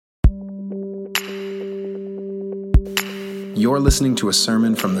You're listening to a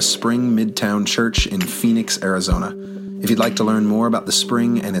sermon from the Spring Midtown Church in Phoenix, Arizona. If you'd like to learn more about the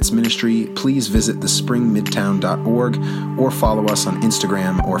Spring and its ministry, please visit thespringmidtown.org or follow us on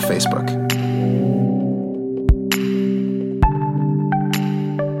Instagram or Facebook.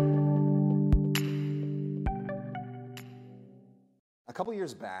 A couple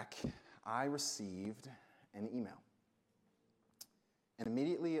years back, I received an email. And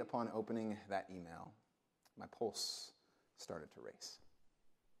immediately upon opening that email, my pulse started to race.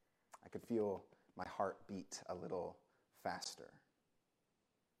 I could feel my heart beat a little faster.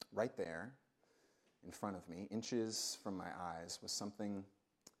 Right there, in front of me, inches from my eyes, was something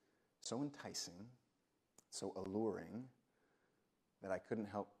so enticing, so alluring, that I couldn't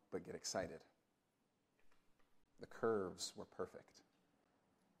help but get excited. The curves were perfect.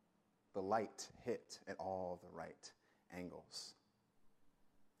 The light hit at all the right angles.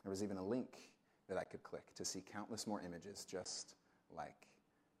 There was even a link that I could click to see countless more images just like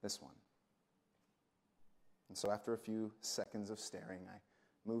this one. And so after a few seconds of staring, I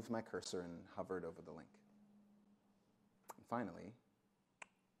moved my cursor and hovered over the link. And finally,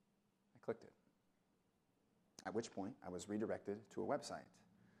 I clicked it. At which point, I was redirected to a website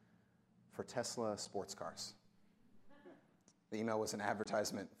for Tesla sports cars. The email was an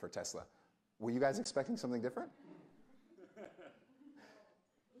advertisement for Tesla. Were you guys expecting something different?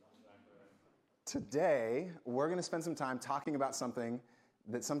 Today, we're going to spend some time talking about something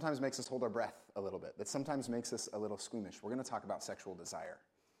that sometimes makes us hold our breath a little bit, that sometimes makes us a little squeamish. We're going to talk about sexual desire.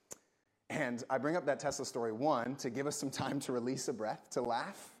 And I bring up that Tesla story, one, to give us some time to release a breath, to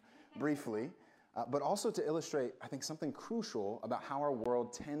laugh briefly, but also to illustrate, I think, something crucial about how our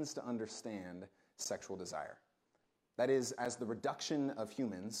world tends to understand sexual desire. That is, as the reduction of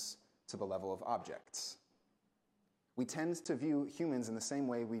humans to the level of objects. We tend to view humans in the same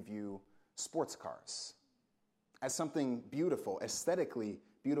way we view sports cars, as something beautiful, aesthetically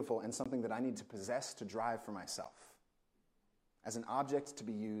beautiful, and something that I need to possess to drive for myself, as an object to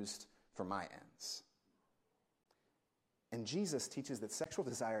be used for my ends. And Jesus teaches that sexual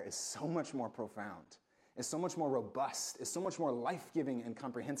desire is so much more profound, is so much more robust, is so much more life-giving and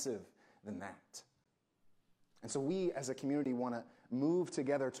comprehensive than that. And so we as a community want to move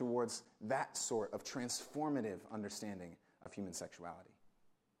together towards that sort of transformative understanding of human sexuality.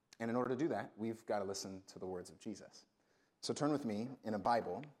 And in order to do that, we've got to listen to the words of Jesus. So turn with me in a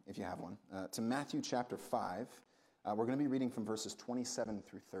Bible, if you have one, to Matthew chapter 5. We're going to be reading from verses 27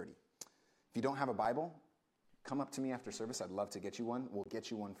 through 30. If you don't have a Bible, come up to me after service. I'd love to get you one. We'll get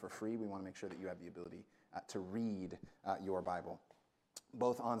you one for free. We want to make sure that you have the ability to read your Bible,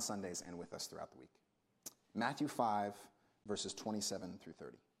 both on Sundays and with us throughout the week. Matthew 5, verses 27 through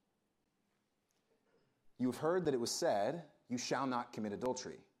 30. You have heard that it was said, "You shall not commit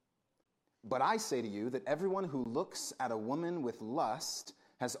adultery." But I say to you that everyone who looks at a woman with lust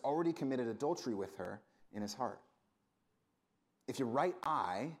has already committed adultery with her in his heart. If your right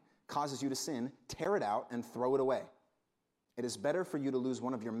eye causes you to sin, tear it out and throw it away. It is better for you to lose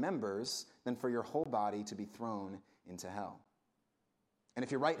one of your members than for your whole body to be thrown into hell. And if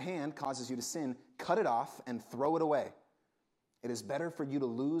your right hand causes you to sin, cut it off and throw it away. It is better for you to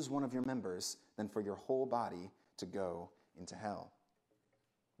lose one of your members than for your whole body to go into hell.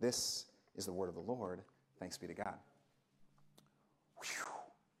 This is the word of the Lord. Thanks be to God. Whew.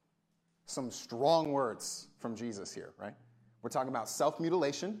 Some strong words from Jesus here, right? We're talking about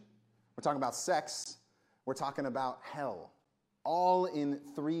self-mutilation. We're talking about sex. We're talking about hell. All in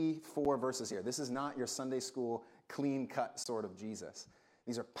 3-4 verses here. This is not your Sunday school clean-cut sort of Jesus.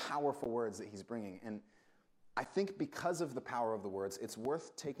 These are powerful words that he's bringing. And I think because of the power of the words, it's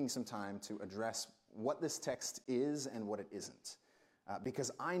worth taking some time to address what this text is and what it isn't.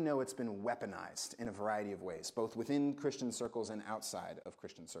 Because I know it's been weaponized in a variety of ways, both within Christian circles and outside of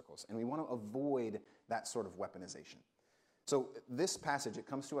Christian circles. And we want to avoid that sort of weaponization. So this passage, it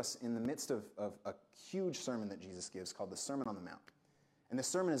comes to us in the midst of a huge sermon that Jesus gives called the Sermon on the Mount. And this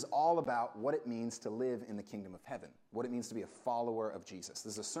sermon is all about what it means to live in the kingdom of heaven, what it means to be a follower of Jesus.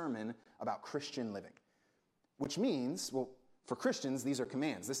 This is a sermon about Christian living, which means, well, for Christians, these are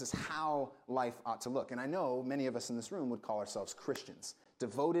commands. This is how life ought to look. And I know many of us in this room would call ourselves Christians,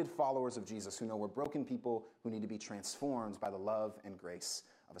 devoted followers of Jesus who know we're broken people who need to be transformed by the love and grace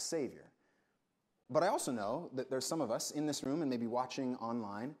of a Savior. But I also know that there's some of us in this room and maybe watching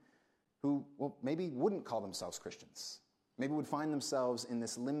online who, well, maybe wouldn't call themselves Christians. Maybe would find themselves in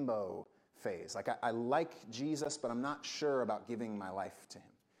this limbo phase. Like, I like Jesus, but I'm not sure about giving my life to him.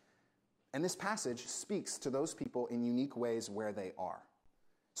 And this passage speaks to those people in unique ways where they are.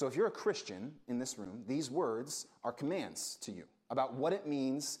 So if you're a Christian in this room, these words are commands to you about what it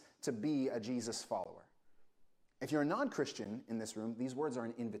means to be a Jesus follower. If you're a non-Christian in this room, these words are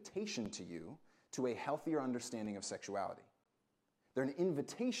an invitation to you to a healthier understanding of sexuality. They're an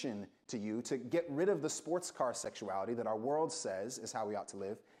invitation to you to get rid of the sports car sexuality that our world says is how we ought to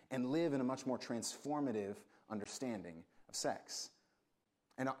live and live in a much more transformative understanding of sex.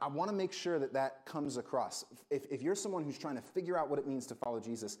 And I want to make sure that that comes across. If you're someone who's trying to figure out what it means to follow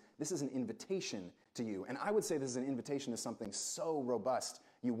Jesus, this is an invitation to you. And I would say this is an invitation to something so robust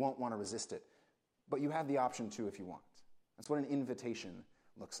you won't want to resist it. But you have the option to if you want. That's what an invitation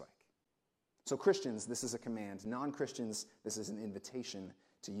looks like. So Christians, this is a command. Non-Christians, this is an invitation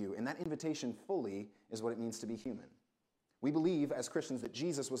to you. And that invitation fully is what it means to be human. We believe as Christians that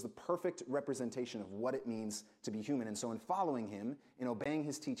Jesus was the perfect representation of what it means to be human. And so in following him, in obeying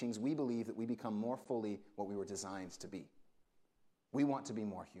his teachings, we believe that we become more fully what we were designed to be. We want to be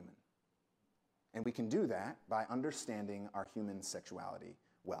more human. And we can do that by understanding our human sexuality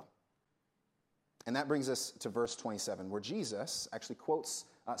well. And that brings us to verse 27, where Jesus actually quotes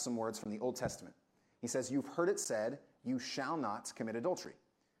some words from the Old Testament. He says, "You've heard it said, you shall not commit adultery."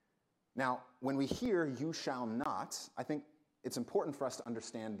 Now, when we hear "you shall not," I think it's important for us to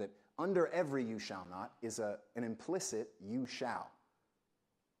understand that under every "you shall not" is an implicit "you shall."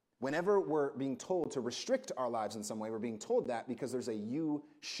 Whenever we're being told to restrict our lives in some way, we're being told that because there's a "you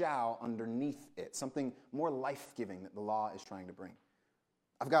shall" underneath it, something more life-giving that the law is trying to bring.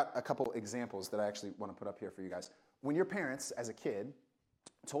 I've got a couple examples that I actually want to put up here for you guys. When your parents, as a kid,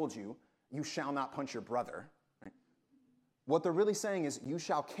 told you, "You shall not punch your brother," right? What they're really saying is, you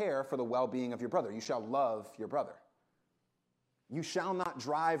shall care for the well-being of your brother. You shall love your brother. "You shall not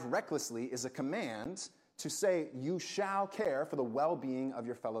drive recklessly" is a command to say, you shall care for the well-being of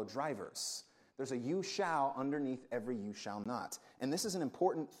your fellow drivers. There's a "you shall" underneath every "you shall not." And this is an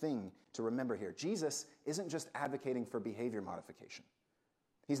important thing to remember here. Jesus isn't just advocating for behavior modification.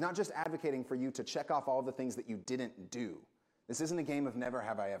 He's not just advocating for you to check off all the things that you didn't do. This isn't a game of never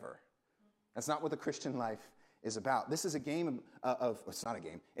have I ever. That's not what the Christian life is about. This is a game it's not a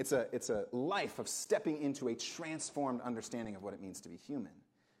game. It's a life of stepping into a transformed understanding of what it means to be human.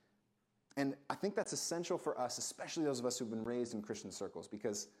 And I think that's essential for us, especially those of us who've been raised in Christian circles,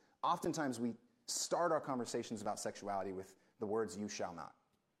 because oftentimes we start our conversations about sexuality with the words "you shall not."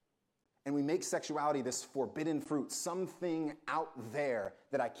 And we make sexuality this forbidden fruit, something out there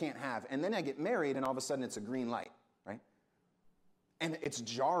that I can't have. And then I get married and all of a sudden it's a green light, right? And it's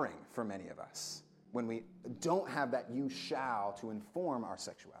jarring for many of us when we don't have that "you shall" to inform our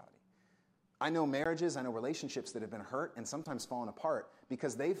sexuality. I know marriages, I know relationships that have been hurt and sometimes fallen apart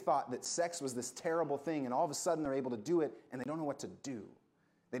because they've thought that sex was this terrible thing and all of a sudden they're able to do it and they don't know what to do.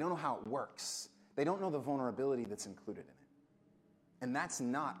 They don't know how it works. They don't know the vulnerability that's included in it. And that's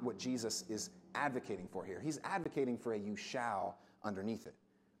not what Jesus is advocating for here. He's advocating for a "you shall" underneath it.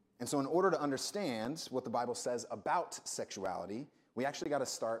 And so in order to understand what the Bible says about sexuality, we actually got to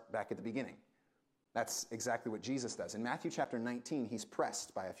start back at the beginning. That's exactly what Jesus does. In Matthew chapter 19, he's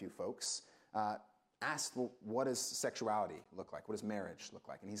pressed by a few folks, asked, well, what does sexuality look like? What does marriage look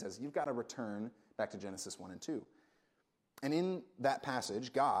like? And he says, you've got to return back to Genesis 1 and 2. And in that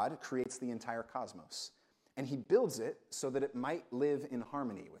passage, God creates the entire cosmos. And he builds it so that it might live in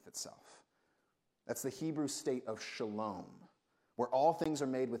harmony with itself. That's the Hebrew state of shalom, where all things are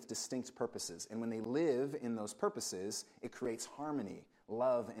made with distinct purposes. And when they live in those purposes, it creates harmony,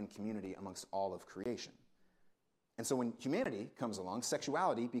 love, and community amongst all of creation. And so when humanity comes along,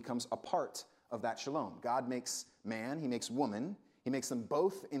 sexuality becomes a part of that shalom. God makes man, he makes woman, he makes them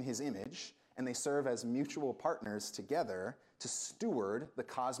both in his image, and they serve as mutual partners together to steward the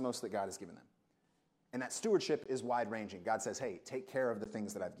cosmos that God has given them. And that stewardship is wide-ranging. God says, hey, take care of the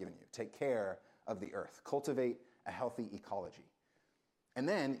things that I've given you. Take care of the earth. Cultivate a healthy ecology. And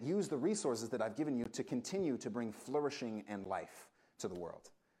then use the resources that I've given you to continue to bring flourishing and life to the world.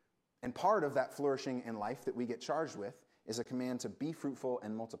 And part of that flourishing and life that we get charged with is a command to be fruitful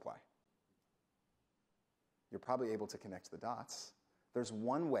and multiply. You're probably able to connect the dots. There's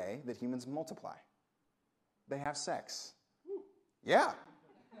one way that humans multiply. They have sex. Yeah.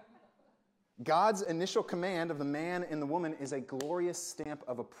 God's initial command of the man and the woman is a glorious stamp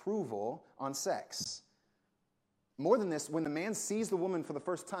of approval on sex. More than this, when the man sees the woman for the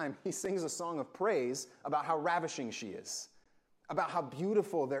first time, he sings a song of praise about how ravishing she is, about how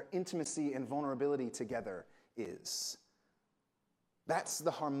beautiful their intimacy and vulnerability together is. That's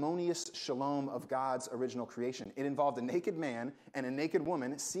the harmonious shalom of God's original creation. It involved a naked man and a naked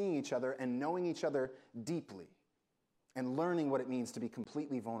woman seeing each other and knowing each other deeply and learning what it means to be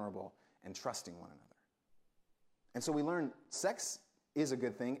completely vulnerable and trusting one another. And so we learn sex is a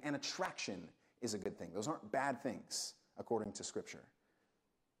good thing and attraction is a good thing. Those aren't bad things according to Scripture.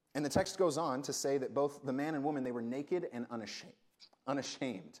 And the text goes on to say that both the man and woman, they were naked and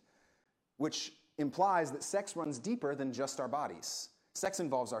unashamed, which implies that sex runs deeper than just our bodies. Sex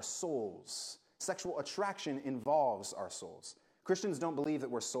involves our souls. Sexual attraction involves our souls. Christians don't believe that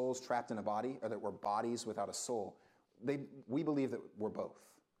we're souls trapped in a body or that we're bodies without a soul. We believe that we're both.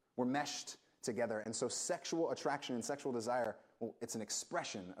 We're meshed together. And so sexual attraction and sexual desire, well, it's an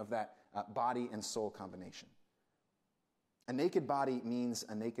expression of that body and soul combination. A naked body means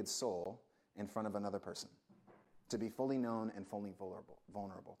a naked soul in front of another person, to be fully known and fully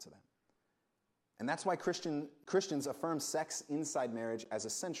vulnerable to them. And that's why Christians affirm sex inside marriage as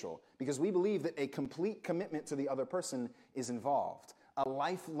essential, because we believe that a complete commitment to the other person is involved, a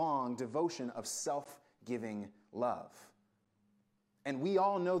lifelong devotion of self-giving love. And we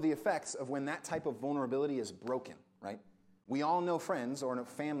all know the effects of when that type of vulnerability is broken, right? We all know friends or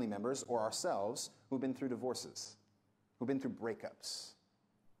family members or ourselves who've been through divorces, who've been through breakups,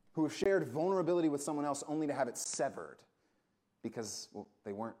 who have shared vulnerability with someone else only to have it severed because, well,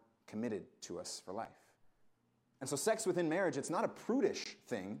 they weren't committed to us for life. And so sex within marriage, it's not a prudish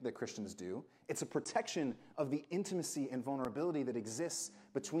thing that Christians do. It's a protection of the intimacy and vulnerability that exists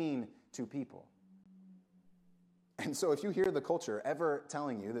between two people. And so if you hear the culture ever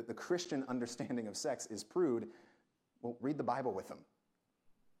telling you that the Christian understanding of sex is prude, well, read the Bible with them.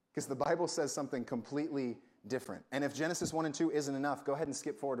 Because the Bible says something completely different. And if Genesis 1 and 2 isn't enough, go ahead and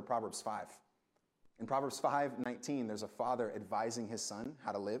skip forward to Proverbs 5. In Proverbs 5:19, there's a father advising his son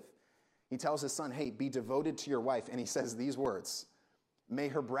how to live. He tells his son, hey, be devoted to your wife. And he says these words, may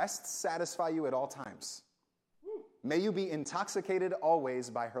her breasts satisfy you at all times. May you be intoxicated always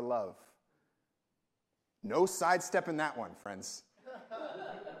by her love. No sidestepping that one, friends.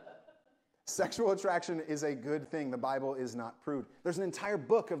 Sexual attraction is a good thing. The Bible is not prude. There's an entire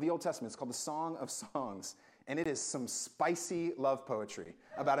book of the Old Testament. It's called the Song of Songs. And it is some spicy love poetry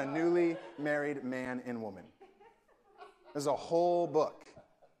about a newly married man and woman. There's a whole book.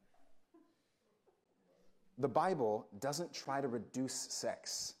 The Bible doesn't try to reduce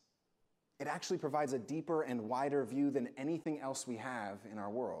sex. It actually provides a deeper and wider view than anything else we have in our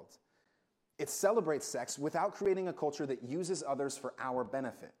world. It celebrates sex without creating a culture that uses others for our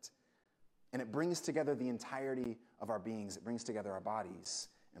benefit. And it brings together the entirety of our beings. It brings together our bodies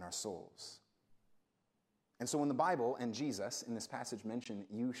and our souls. And so when the Bible and Jesus in this passage mention,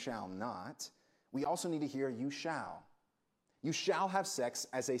 you shall not, we also need to hear you shall. You shall have sex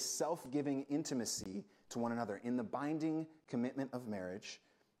as a self-giving intimacy to one another in the binding commitment of marriage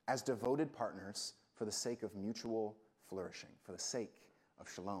as devoted partners for the sake of mutual flourishing, for the sake of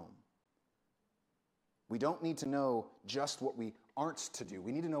shalom. We don't need to know just what we aren't to do.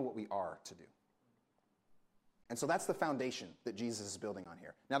 We need to know what we are to do. And so that's the foundation that Jesus is building on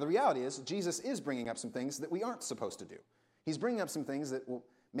here. Now, the reality is, Jesus is bringing up some things that we aren't supposed to do. He's bringing up some things that will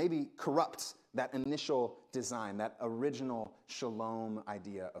maybe corrupt that initial design, that original shalom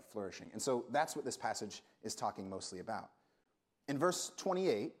idea of flourishing. And so that's what this passage is talking mostly about. In verse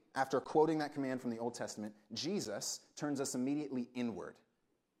 28, after quoting that command from the Old Testament, Jesus turns us immediately inward.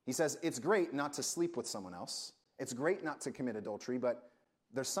 He says, it's great not to sleep with someone else. It's great not to commit adultery, but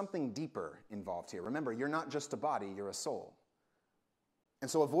there's something deeper involved here. Remember, you're not just a body, you're a soul. And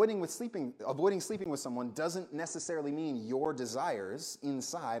so avoiding sleeping with someone doesn't necessarily mean your desires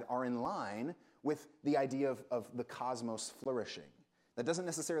inside are in line with the idea of the cosmos flourishing. That doesn't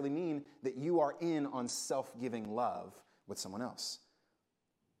necessarily mean that you are in on self-giving love with someone else.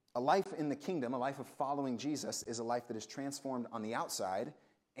 A life in the kingdom, a life of following Jesus, is a life that is transformed on the outside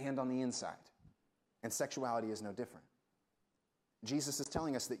and on the inside. And sexuality is no different. Jesus is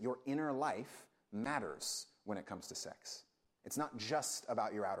telling us that your inner life matters when it comes to sex. It's not just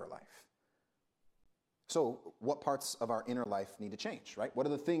about your outer life. So what parts of our inner life need to change, right? What are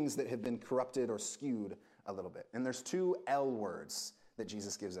the things that have been corrupted or skewed a little bit? And there's 2 L words that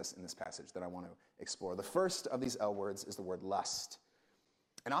Jesus gives us in this passage that I want to explore. The first of these L words is the word lust.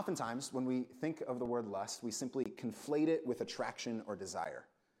 And oftentimes, when we think of the word lust, we simply conflate it with attraction or desire.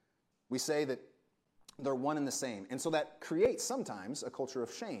 We say that they're one and the same. And so that creates sometimes a culture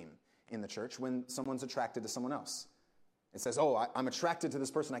of shame in the church when someone's attracted to someone else. It says, oh, I'm attracted to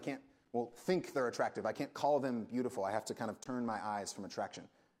this person. I can't, think they're attractive. I can't call them beautiful. I have to kind of turn my eyes from attraction.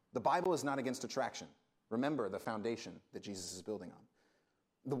 The Bible is not against attraction. Remember the foundation that Jesus is building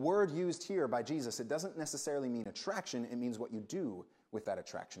on. The word used here by Jesus, it doesn't necessarily mean attraction. It means what you do with that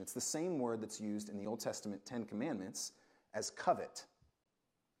attraction. It's the same word that's used in the Old Testament 10 Commandments as covet.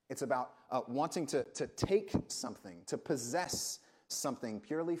 It's about wanting to take something, to possess something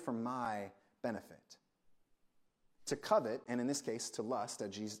purely for my benefit. To covet, and in this case to lust,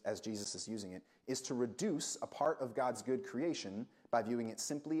 as Jesus is using it, is to reduce a part of God's good creation by viewing it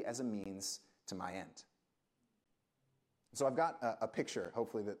simply as a means to my end. So I've got a picture,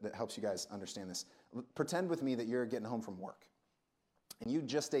 hopefully, that helps you guys understand this. Pretend with me that you're getting home from work, and you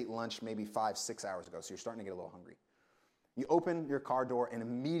just ate lunch maybe 5-6 hours ago, so you're starting to get a little hungry. You open your car door, and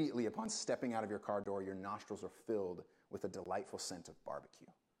immediately upon stepping out of your car door, your nostrils are filled with a delightful scent of barbecue.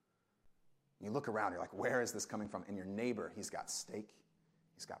 You look around, you're like, where is this coming from? And your neighbor, he's got steak,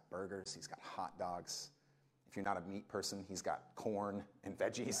 he's got burgers, he's got hot dogs. If you're not a meat person, he's got corn and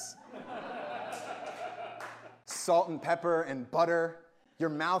veggies. Salt and pepper and butter. Your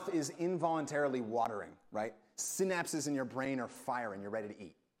mouth is involuntarily watering, right? Synapses in your brain are firing, you're ready to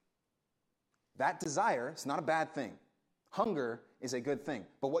eat. That desire is not a bad thing. Hunger is a good thing.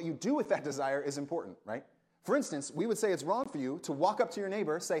 But what you do with that desire is important, right? For instance, we would say it's wrong for you to walk up to your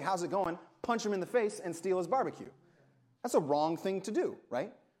neighbor, say, how's it going, punch him in the face, and steal his barbecue. That's a wrong thing to do,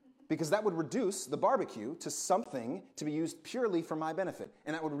 right? Because that would reduce the barbecue to something to be used purely for my benefit.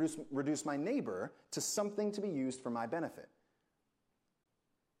 And that would reduce my neighbor to something to be used for my benefit.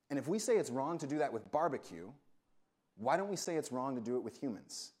 And if we say it's wrong to do that with barbecue, why don't we say it's wrong to do it with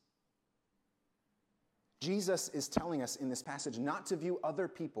humans? Jesus is telling us in this passage not to view other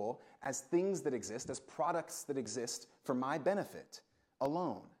people as things that exist, as products that exist for my benefit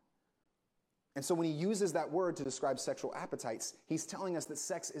alone. And so when he uses that word to describe sexual appetites, he's telling us that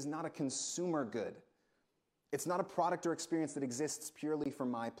sex is not a consumer good. It's not a product or experience that exists purely for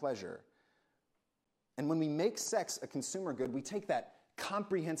my pleasure. And when we make sex a consumer good, we take that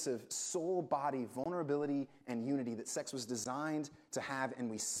comprehensive soul, body, vulnerability, and unity that sex was designed to have, and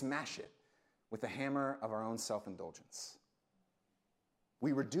we smash it with the hammer of our own self-indulgence.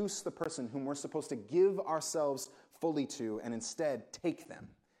 We reduce the person whom we're supposed to give ourselves fully to and instead take them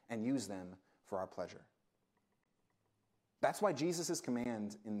and use them for our pleasure. That's why Jesus'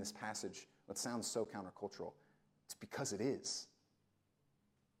 command in this passage, what sounds so countercultural, it's because it is.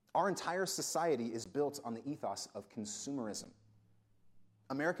 Our entire society is built on the ethos of consumerism.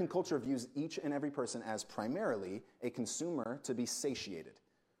 American culture views each and every person as primarily a consumer to be satiated.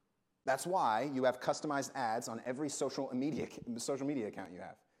 That's why you have customized ads on every social media account you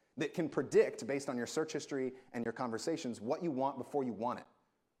have that can predict, based on your search history and your conversations, what you want before you want it.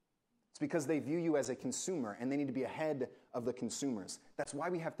 It's because they view you as a consumer, and they need to be ahead of the consumers. That's why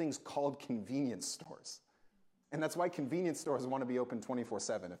we have things called convenience stores. And that's why convenience stores want to be open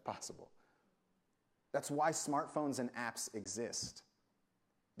 24/7 if possible. That's why smartphones and apps exist.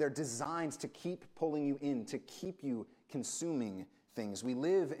 They're designed to keep pulling you in, to keep you consuming things. We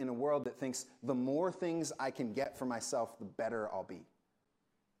live in a world that thinks the more things I can get for myself, the better I'll be.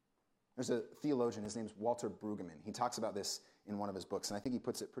 There's a theologian, his name's Walter Brueggemann. He talks about this in one of his books, and I think he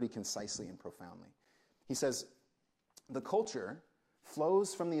puts it pretty concisely and profoundly. He says, the culture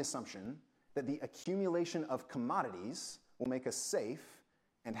flows from the assumption that the accumulation of commodities will make us safe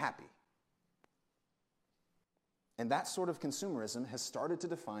and happy. And that sort of consumerism has started to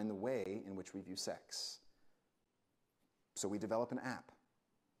define the way in which we view sex. So we develop an app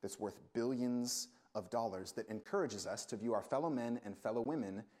that's worth billions of dollars that encourages us to view our fellow men and fellow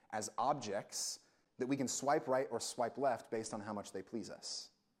women as objects that we can swipe right or swipe left based on how much they please us.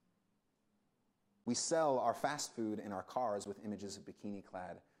 We sell our fast food and our cars with images of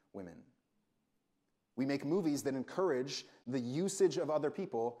bikini-clad women. We make movies that encourage the usage of other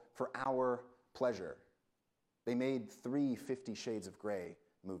people for our pleasure. They made 3 50 Shades of Grey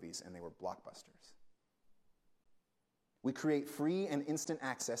movies, and they were blockbusters. We create free and instant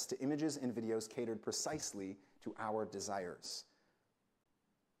access to images and videos catered precisely to our desires.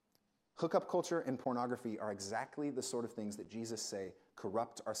 Hookup culture and pornography are exactly the sort of things that Jesus say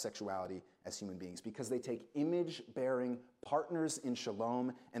corrupt our sexuality as human beings, because they take image-bearing partners in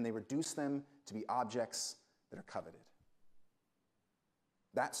shalom and they reduce them to be objects that are coveted.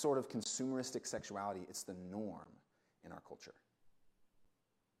 That sort of consumeristic sexuality, it's the norm in our culture.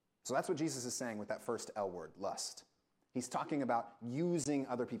 So that's what Jesus is saying with that first L word, lust. He's talking about using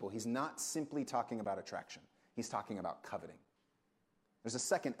other people. He's not simply talking about attraction. He's talking about coveting. There's a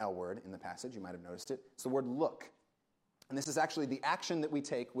second L word in the passage. You might have noticed it. It's the word look. And this is actually the action that we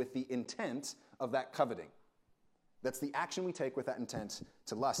take with the intent of that coveting. That's the action we take with that intent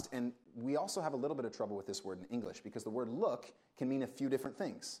to lust. And we also have a little bit of trouble with this word in English, because the word look can mean a few different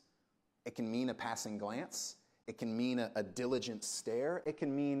things. It can mean a passing glance. It can mean a diligent stare. It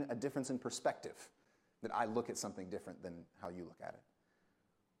can mean a difference in perspective, that I look at something different than how you look at it.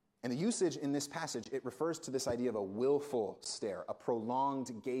 And the usage in this passage, it refers to this idea of a willful stare, a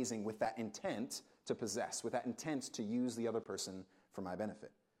prolonged gazing with that intent to possess, with that intent to use the other person for my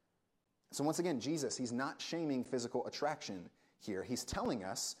benefit. So once again, Jesus, he's not shaming physical attraction here. He's telling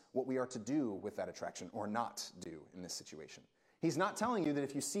us what we are to do with that attraction, or not do in this situation. He's not telling you that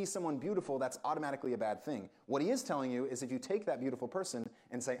if you see someone beautiful, that's automatically a bad thing. What he is telling you is if you take that beautiful person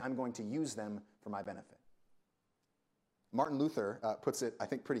and say, I'm going to use them for my benefit. Martin Luther puts it, I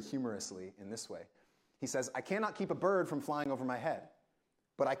think, pretty humorously in this way. He says, I cannot keep a bird from flying over my head,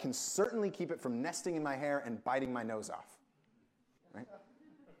 but I can certainly keep it from nesting in my hair and biting my nose off. Right?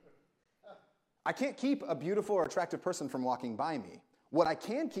 I can't keep a beautiful or attractive person from walking by me. What I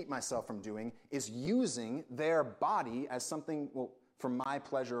can keep myself from doing is using their body as something, for my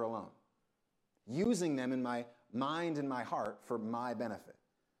pleasure alone. Using them in my mind and my heart for my benefit.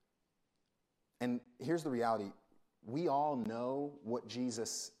 And here's the reality. We all know what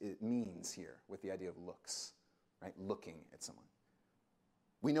Jesus means here with the idea of looks, right? Looking at someone.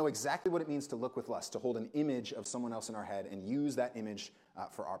 We know exactly what it means to look with lust, to hold an image of someone else in our head and use that image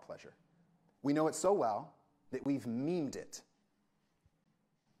for our pleasure. We know it so well that we've memed it.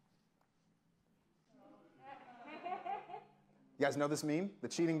 You guys know this meme? The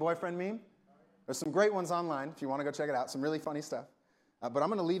cheating boyfriend meme? There's some great ones online if you want to go check it out. Some really funny stuff. But I'm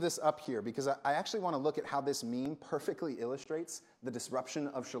going to leave this up here because I actually want to look at how this meme perfectly illustrates the disruption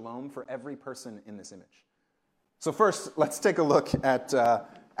of shalom for every person in this image. So first, let's take a look at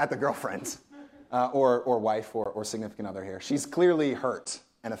the girlfriend or wife or significant other here. She's clearly hurt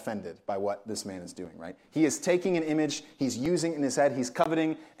and offended by what this man is doing, right? He is taking an image, he's using it in his head, he's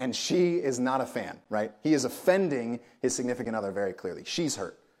coveting, and she is not a fan, right? He is offending his significant other very clearly. She's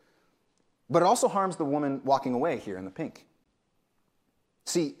hurt. But it also harms the woman walking away here in the pink.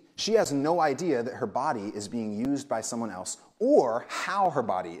 See, she has no idea that her body is being used by someone else or how her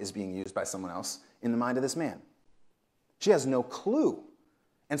body is being used by someone else in the mind of this man. She has no clue.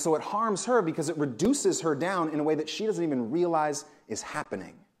 And so it harms her because it reduces her down in a way that she doesn't even realize is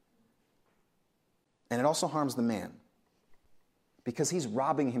happening. And it also harms the man because he's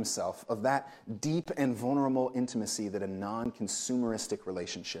robbing himself of that deep and vulnerable intimacy that a non-consumeristic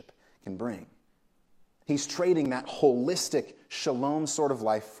relationship can bring. He's trading that holistic shalom sort of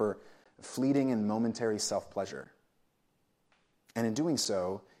life for fleeting and momentary self-pleasure. And in doing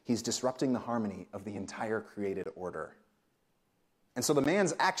so, he's disrupting the harmony of the entire created order. And so the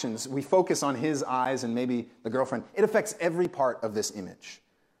man's actions, we focus on his eyes and maybe the girlfriend. It affects every part of this image.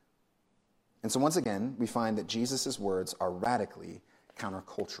 And so once again, we find that Jesus' words are radically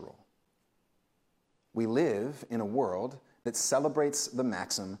countercultural. We live in a world that celebrates the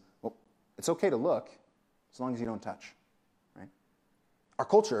maxim, well, it's okay to look as long as you don't touch. Right? Our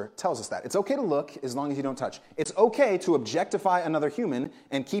culture tells us that. It's okay to look as long as you don't touch. It's okay to objectify another human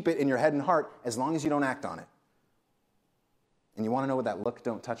and keep it in your head and heart as long as you don't act on it. And you want to know what that look,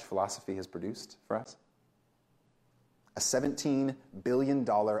 don't touch philosophy has produced for us? A $17 billion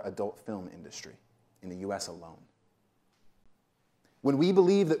adult film industry in the U.S. alone. When we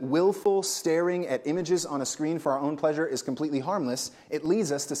believe that willful staring at images on a screen for our own pleasure is completely harmless, it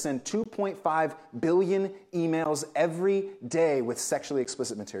leads us to send 2.5 billion emails every day with sexually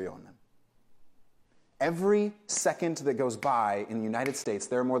explicit material in them. Every second that goes by in the United States,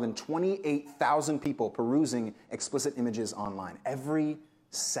 there are more than 28,000 people perusing explicit images online. Every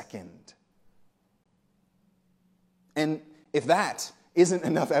second. And if that isn't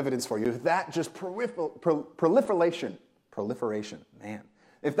enough evidence for you, if that just proliferation, man.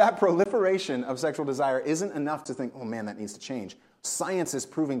 If that proliferation of sexual desire isn't enough to think, oh man, that needs to change, science is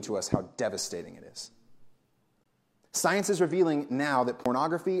proving to us how devastating it is. Science is revealing now that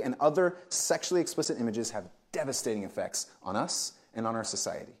pornography and other sexually explicit images have devastating effects on us and on our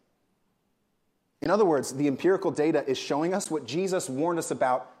society. In other words, the empirical data is showing us what Jesus warned us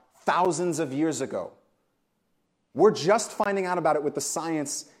about thousands of years ago. We're just finding out about it with the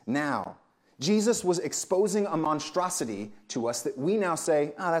science now. Jesus was exposing a monstrosity to us that we now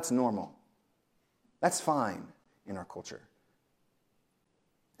say, that's normal. That's fine in our culture.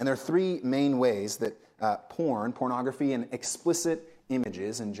 And there are three main ways that pornography, and explicit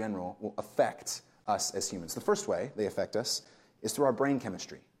images in general will affect us as humans. The first way they affect us is through our brain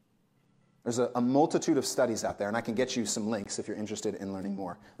chemistry. There's a multitude of studies out there, and I can get you some links if you're interested in learning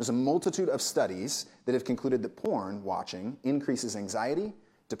more. There's a multitude of studies that have concluded that porn watching increases anxiety,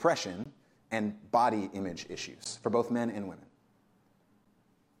 depression, and body image issues for both men and women.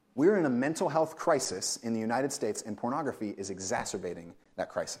 We're in a mental health crisis in the United States, and pornography is exacerbating that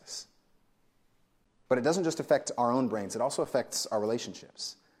crisis. But it doesn't just affect our own brains, it also affects our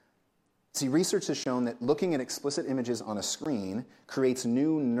relationships. See, research has shown that looking at explicit images on a screen creates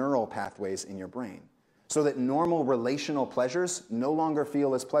new neural pathways in your brain, so that normal relational pleasures no longer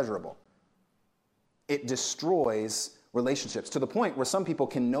feel as pleasurable. It destroys relationships to the point where some people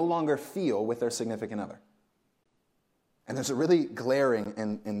can no longer feel with their significant other. And there's a really glaring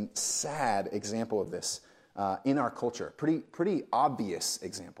and sad example of this in our culture. Pretty obvious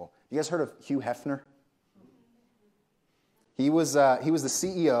example. You guys heard of Hugh Hefner? He was the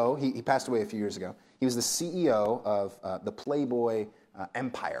CEO. He passed away a few years ago. He was the CEO of the Playboy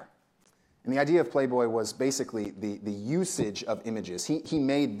empire. And the idea of Playboy was basically the usage of images. He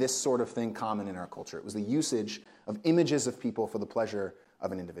made this sort of thing common in our culture. It was the usage of images of people for the pleasure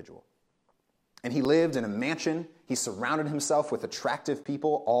of an individual. And he lived in a mansion. He surrounded himself with attractive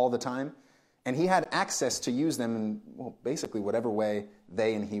people all the time. And he had access to use them in, well, basically whatever way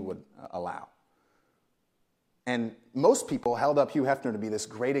they and he would allow. And most people held up Hugh Hefner to be this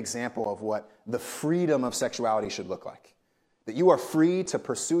great example of what the freedom of sexuality should look like. That you are free to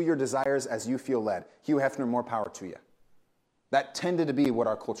pursue your desires as you feel led. Hugh Hefner, more power to you. That tended to be what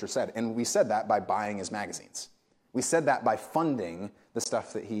our culture said. And we said that by buying his magazines. We said that by funding the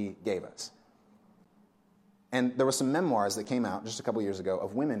stuff that he gave us. And there were some memoirs that came out just a couple years ago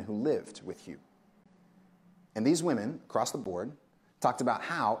of women who lived with Hugh. And these women, across the board, talked about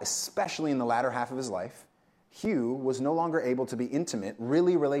how, especially in the latter half of his life, Hugh was no longer able to be intimate,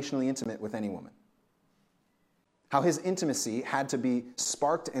 really relationally intimate with any woman. How his intimacy had to be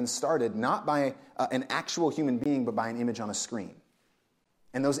sparked and started not by an actual human being, but by an image on a screen.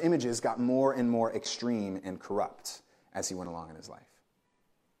 And those images got more and more extreme and corrupt as he went along in his life.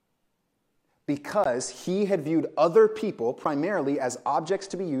 Because he had viewed other people primarily as objects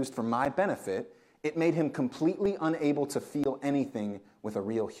to be used for my benefit, it made him completely unable to feel anything with a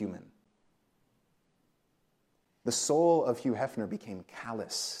real human. The soul of Hugh Hefner became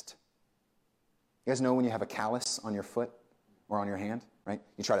calloused. You guys know when you have a callus on your foot or on your hand, right?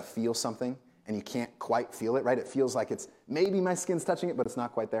 You try to feel something and you can't quite feel it, right? It feels like it's maybe my skin's touching it, but it's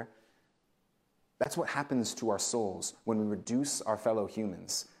not quite there. That's what happens to our souls when we reduce our fellow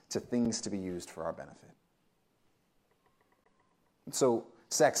humans to things to be used for our benefit. So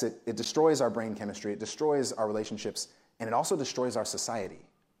sex, it destroys our brain chemistry, it destroys our relationships, and it also destroys our society.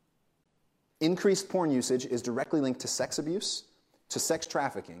 Increased porn usage is directly linked to sex abuse, to sex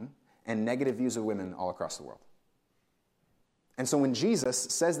trafficking, and negative views of women all across the world. And so when Jesus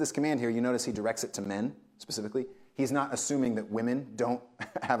says this command here, you notice he directs it to men specifically. He's not assuming that women don't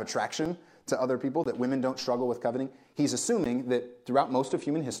have attraction to other people, that women don't struggle with coveting. He's assuming that throughout most of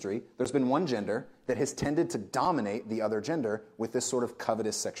human history, there's been one gender that has tended to dominate the other gender with this sort of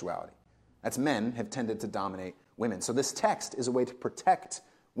covetous sexuality. That's men have tended to dominate women. So this text is a way to protect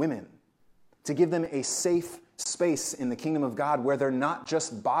women, to give them a safe space in the kingdom of God where they're not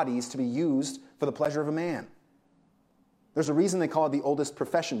just bodies to be used for the pleasure of a man. There's a reason they call it the oldest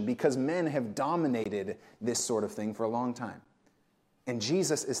profession, because men have dominated this sort of thing for a long time. And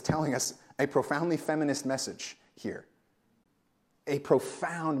Jesus is telling us a profoundly feminist message here. A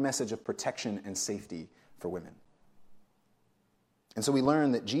profound message of protection and safety for women. And so we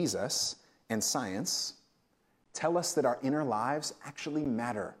learn that Jesus and science tell us that our inner lives actually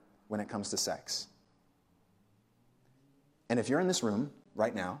matter when it comes to sex. And if you're in this room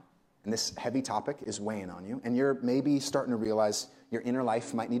right now, and this heavy topic is weighing on you, and you're maybe starting to realize your inner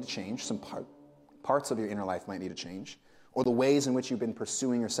life might need to change, some parts of your inner life might need to change, or the ways in which you've been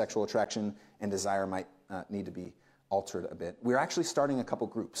pursuing your sexual attraction and desire might need to be altered a bit. We're actually starting a couple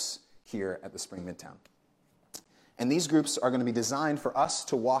groups here at the Spring Midtown. And these groups are going to be designed for us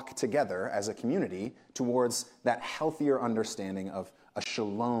to walk together as a community towards that healthier understanding of a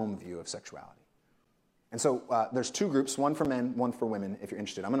shalom view of sexuality. And so there's two groups, one for men, one for women, if you're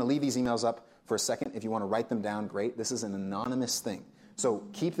interested. I'm going to leave these emails up for a second. If you want to write them down, great. This is an anonymous thing. So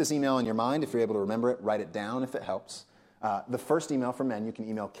keep this email in your mind. If you're able to remember it, write it down if it helps. The first email for men, you can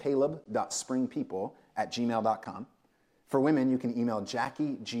email caleb.springpeople@gmail.com. For women, you can email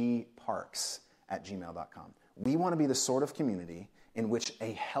jackiegparks@gmail.com. We want to be the sort of community in which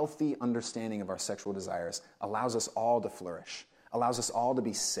a healthy understanding of our sexual desires allows us all to flourish, allows us all to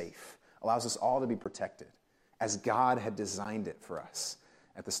be safe, allows us all to be protected, as God had designed it for us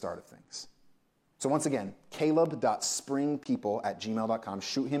at the start of things. So once again, caleb.springpeople@gmail.com.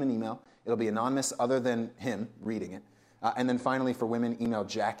 Shoot him an email. It'll be anonymous other than him reading it. And then finally, for women, email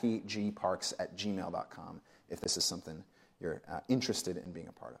jackiegparks@gmail.com if this is something you're interested in being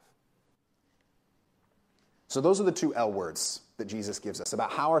a part of. So those are the two L words that Jesus gives us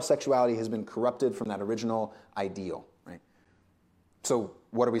about how our sexuality has been corrupted from that original ideal, right? So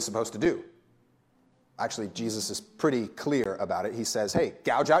what are we supposed to do? Actually, Jesus is pretty clear about it. He says, hey,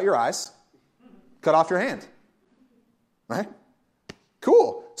 gouge out your eyes, cut off your hand, right?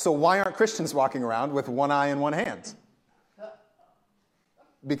 Cool. So why aren't Christians walking around with one eye and one hand?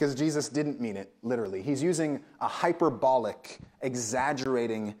 Because Jesus didn't mean it literally. He's using a hyperbolic,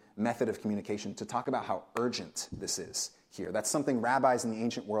 exaggerating method of communication to talk about how urgent this is here. That's something rabbis in the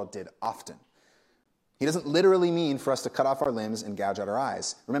ancient world did often. He doesn't literally mean for us to cut off our limbs and gouge out our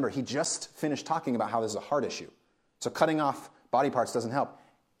eyes. Remember, he just finished talking about how this is a heart issue. So cutting off body parts doesn't help.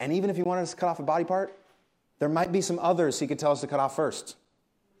 And even if he wanted us to cut off a body part, there might be some others he could tell us to cut off first.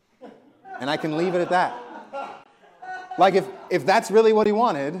 And I can leave it at that. Like if that's really what he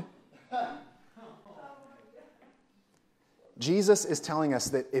wanted, Jesus is telling us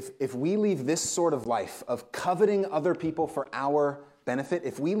that if we leave this sort of life of coveting other people for our benefit,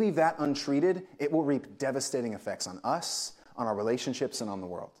 if we leave that untreated, it will reap devastating effects on us, on our relationships, and on the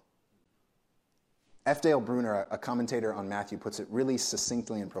world. F. Dale Bruner, a commentator on Matthew, puts it really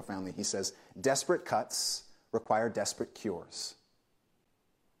succinctly and profoundly. He says, desperate cuts require desperate cures.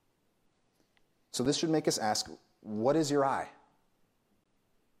 So this should make us ask, what is your eye?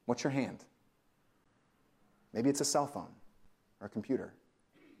 What's your hand? Maybe it's a cell phone or a computer.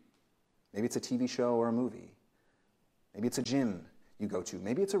 Maybe it's a TV show or a movie. Maybe it's a gym you go to.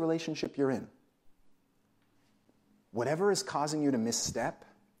 Maybe it's a relationship you're in. Whatever is causing you to misstep,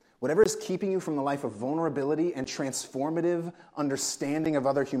 whatever is keeping you from the life of vulnerability and transformative understanding of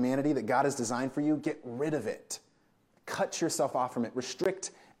other humanity that God has designed for you, get rid of it. Cut yourself off from it.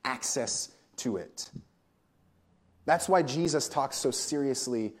 Restrict access to it. That's why Jesus talks so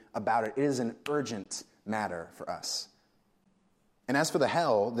seriously about it. It is an urgent matter for us. And as for the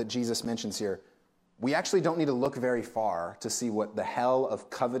hell that Jesus mentions here, we actually don't need to look very far to see what the hell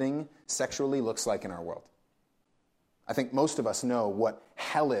of coveting sexually looks like in our world. I think most of us know what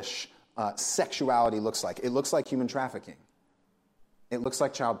hellish sexuality looks like. It looks like human trafficking. It looks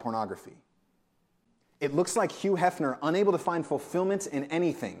like child pornography. It looks like Hugh Hefner unable to find fulfillment in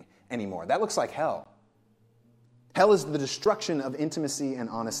anything anymore. That looks like hell. Hell is the destruction of intimacy and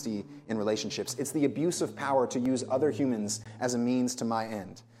honesty in relationships. It's the abuse of power to use other humans as a means to my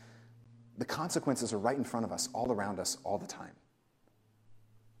end. The consequences are right in front of us, all around us, all the time.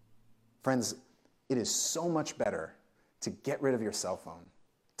 Friends, it is so much better to get rid of your cell phone,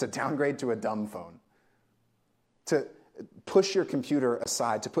 to downgrade to a dumb phone, to push your computer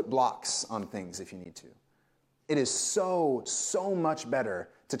aside, to put blocks on things if you need to. It is so much better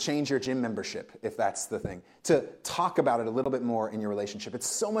to change your gym membership, if that's the thing, to talk about it a little bit more in your relationship. It's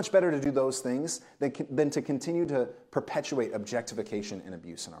so much better to do those things than to continue to perpetuate objectification and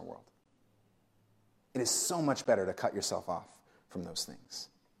abuse in our world. It is so much better to cut yourself off from those things.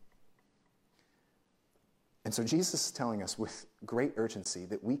 And so Jesus is telling us with great urgency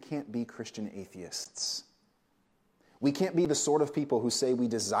that we can't be Christian atheists. We can't be the sort of people who say we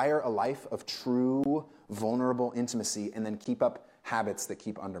desire a life of true, vulnerable intimacy and then keep up habits that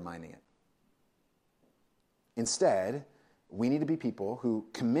keep undermining it. Instead, we need to be people who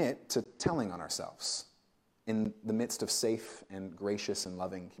commit to telling on ourselves in the midst of safe and gracious and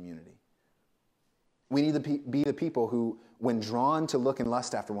loving community. We need to be the people who, when drawn to look and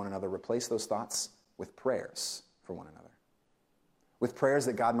lust after one another, replace those thoughts with prayers for one another. With prayers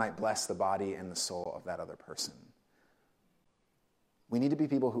that God might bless the body and the soul of that other person. We need to be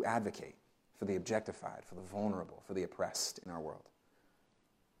people who advocate for the objectified, for the vulnerable, for the oppressed in our world.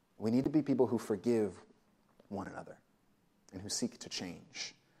 We need to be people who forgive one another and who seek to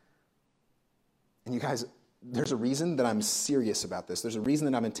change. And you guys, there's a reason that I'm serious about this. There's a reason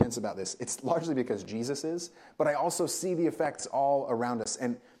that I'm intense about this. It's largely because Jesus is, but I also see the effects all around us.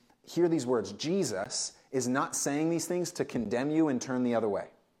 And hear these words. Jesus is not saying these things to condemn you and turn the other way.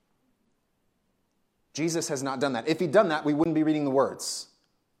 Jesus has not done that. If he'd done that, we wouldn't be reading the words.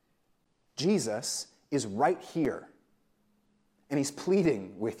 Jesus is right here, and he's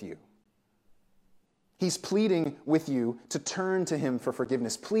pleading with you. He's pleading with you to turn to him for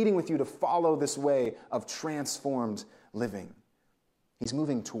forgiveness, pleading with you to follow this way of transformed living. He's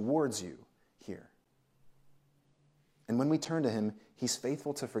moving towards you here. And when we turn to him, he's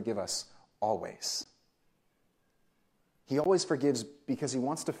faithful to forgive us always. He always forgives because he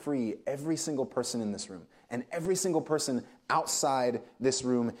wants to free every single person in this room and every single person outside this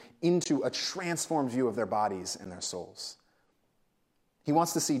room into a transformed view of their bodies and their souls. He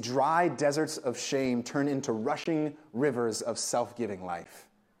wants to see dry deserts of shame turn into rushing rivers of self-giving life.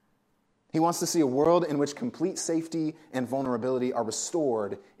 He wants to see a world in which complete safety and vulnerability are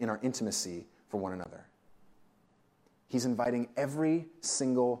restored in our intimacy for one another. He's inviting every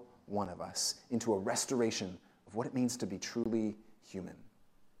single one of us into a restoration of what it means to be truly human.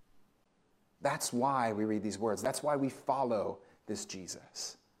 That's why we read these words. That's why we follow this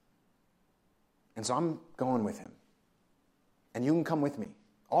Jesus. And so I'm going with him. And you can come with me.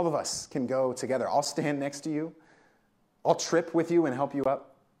 All of us can go together. I'll stand next to you. I'll trip with you and help you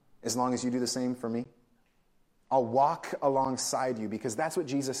up as long as you do the same for me. I'll walk alongside you because that's what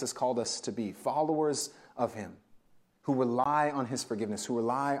Jesus has called us to be, followers of him. who rely on his forgiveness, who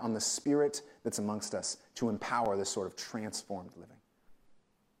rely on the Spirit that's amongst us to empower this sort of transformed living.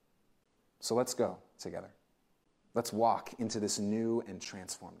 So let's go together. Let's walk into this new and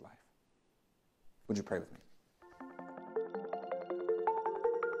transformed life. Would you pray with me?